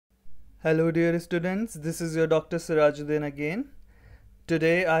Hello dear students, this is your Dr. Sirajuddin again.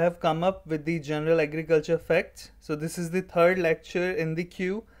 Today I have come up with the general agriculture facts. So this is the third lecture in the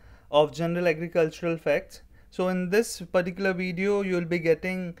queue of general agricultural facts. So in this particular video you will be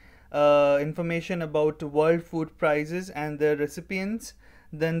getting information about world food prices and their recipients,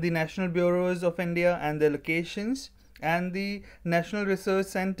 then the National Bureaus of India and their locations, and the National Research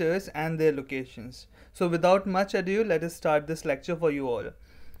Centers and their locations. So without much ado, let us start this lecture for you all.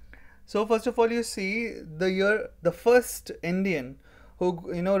 So first of all, you see the first Indian who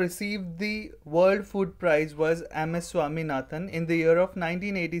received the World Food Prize was M.S. Swaminathan in the year of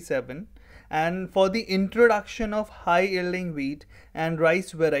 1987, and for the introduction of high yielding wheat and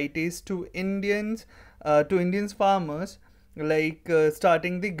rice varieties to Indian farmers, like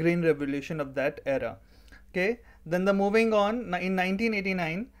starting the green revolution of that era. Okay, then moving on, in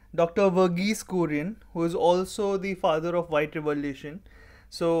 1989, Dr. Verghese Kurian, who is also the father of white revolution,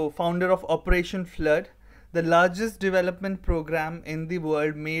 so founder of Operation Flood, the largest development program in the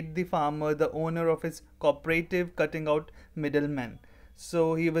world, made the farmer the owner of his cooperative, cutting out middlemen.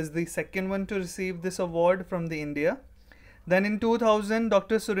 So he was the second one to receive this award from the India. Then in 2000,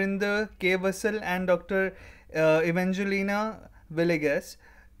 Dr. Surinder K. Vassal and Dr. Evangelina Villegas,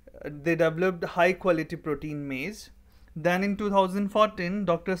 they developed high quality protein maize. Then in 2014,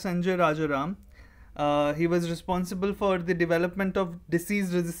 Dr. Sanjay Rajaram, he was responsible for the development of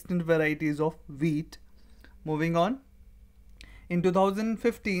disease-resistant varieties of wheat. Moving on. In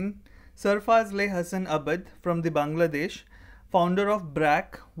 2015, Sarfazle Hassan Abad from the Bangladesh, founder of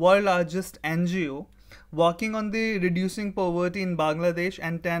BRAC, world largest NGO, working on the reducing poverty in Bangladesh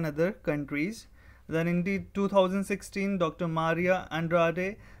and 10 other countries. Then in 2016, Dr. Maria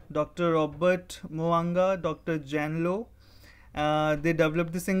Andrade, Dr. Robert Moanga, Dr. Janlo, they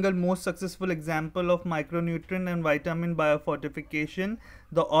developed the single most successful example of micronutrient and vitamin biofortification,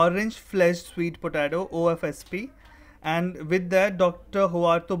 the orange fleshed sweet potato OFSP, and with that Dr.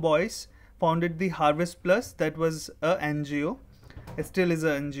 Huarto Boyce founded the Harvest Plus, that was a NGO, it still is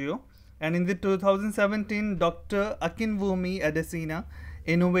a NGO. And in the 2017, Dr. Akinwumi Adesina,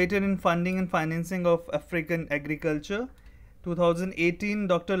 innovator in funding and financing of African agriculture. 2018,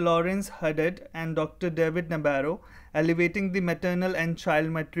 Dr. Lawrence Haddad and Dr. David Nabarro, elevating the maternal and child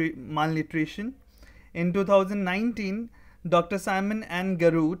malnutrition. In 2019, Dr. Simon N.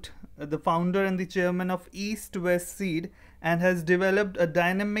 Garut, the founder and the chairman of East West Seed, and has developed a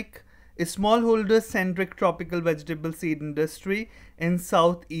dynamic smallholder-centric tropical vegetable seed industry in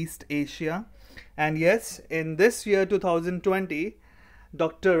Southeast Asia. And yes, in this year 2020,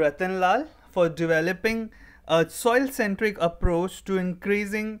 Dr. Ratan Lal, for developing a soil-centric approach to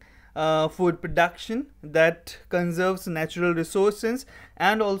increasing food production that conserves natural resources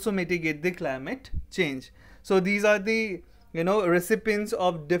and also mitigate the climate change. So these are the recipients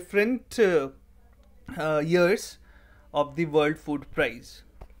of different years of the World Food Prize.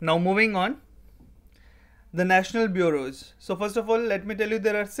 Now moving on, the national bureaus. So first of all, let me tell you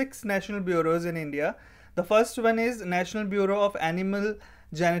there are 6 national bureaus in India. The first one is National Bureau of Animal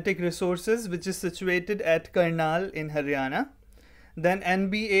Genetic Resources, which is situated at Karnal in Haryana. Then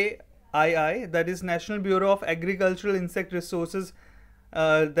NBAII, that is National Bureau of Agricultural Insect Resources,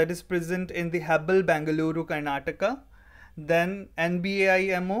 that is present in the Habal, Bangalore, Karnataka. Then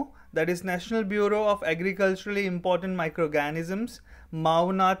NBAIMO, that is National Bureau of Agriculturally Important Microorganisms,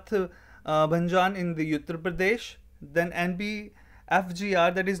 Maunath, Bhanjan in the Uttar Pradesh. Then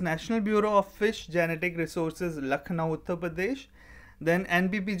NBFGR, that is National Bureau of Fish Genetic Resources, Lucknow, Uttar Pradesh. Then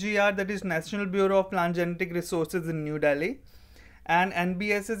NBPGR, that is National Bureau of Plant Genetic Resources in New Delhi. And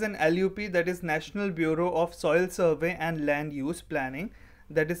NBSS and LUP, that is National Bureau of Soil Survey and Land Use Planning,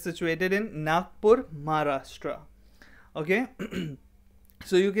 that is situated in Nagpur, Maharashtra. Okay.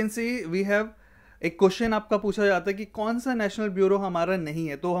 So you can see we have एक question आपका पूछा जाता है कि कौन सा national bureau हमारा नहीं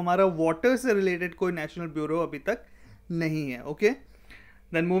है, तो हमारा वाटर से रिलेटेड कोई नेशनल ब्यूरो अभी तक नहीं है. Okay,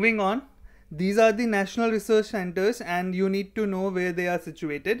 then moving on, these are the national research centers and you need to know where they are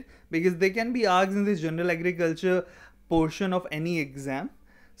situated because they can be asked in the general agriculture portion of any exam.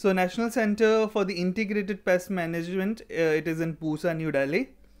 So National Center for the Integrated Pest Management, it is in Pusa, New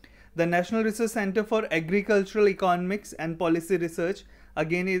Delhi. The National Research Center for Agricultural Economics and Policy Research,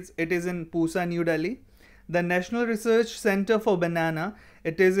 again it is in Pusa, New Delhi. The National Research Center for Banana,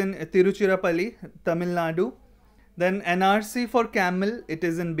 it is in Tiruchirappalli, Tamil Nadu. Then NRC for Camel, it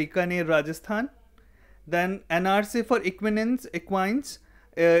is in Bikaner, Rajasthan. Then NRC for Equines,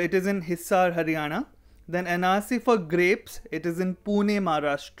 it is in Hisar, Haryana. Then NRC for Grapes, it is in Pune,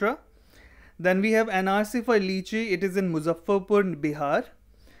 Maharashtra. Then we have NRC for Lychee, it is in Muzaffarpur, Bihar.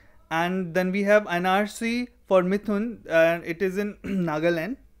 And then we have NRC for Mithun, and it is in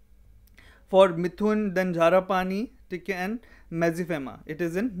Nagaland. For Mithun, then Jharapani, and Mezzifema. It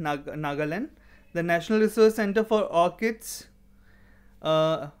is in Nagaland. The National Research Center for Orchids,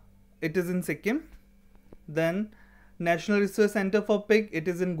 it is in Sikkim. Then National Research Center for Pig, it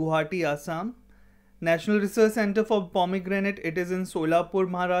is in Guwahati, Assam. National Research Center for Pomegranate, it is in Solapur,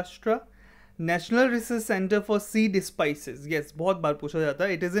 Maharashtra. National Research Center for Seed Spices, yes, बहुत बार पूछा जाता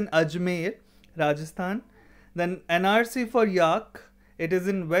है, it is in Ajmer, Rajasthan. Then NRC for Yak, it is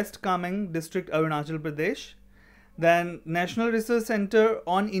in West Kameng district, Arunachal Pradesh. Then National Research Center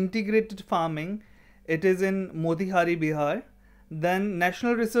on Integrated Farming, it is in Motihari, Bihar. Then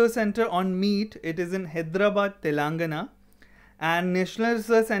National Research Center on Meat, it is in Hyderabad, Telangana. And National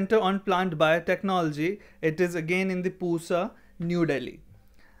Research Center on Plant Biotechnology, it is again in the Pusa, New Delhi.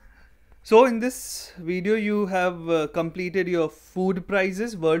 So in this video you have completed your food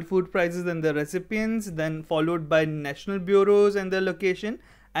prizes, world food prizes and the recipients, then followed by national bureaus and their location,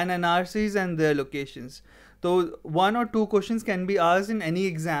 and NRCs and their locations. So 1 or 2 questions can be asked in any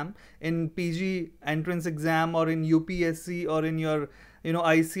exam, in PG entrance exam or in UPSC or in your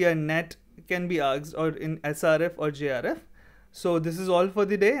ICR NET can be asked, or in SRF or JRF. So this is all for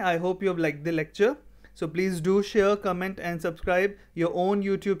the day. I hope you have liked the lecture. So please do share, comment and subscribe your own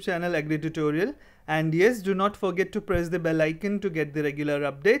YouTube channel Agri-Tutorial. And yes, do not forget to press the bell icon to get the regular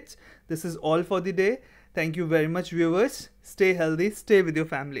updates. This is all for the day. Thank you very much viewers. Stay healthy, stay with your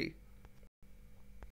family.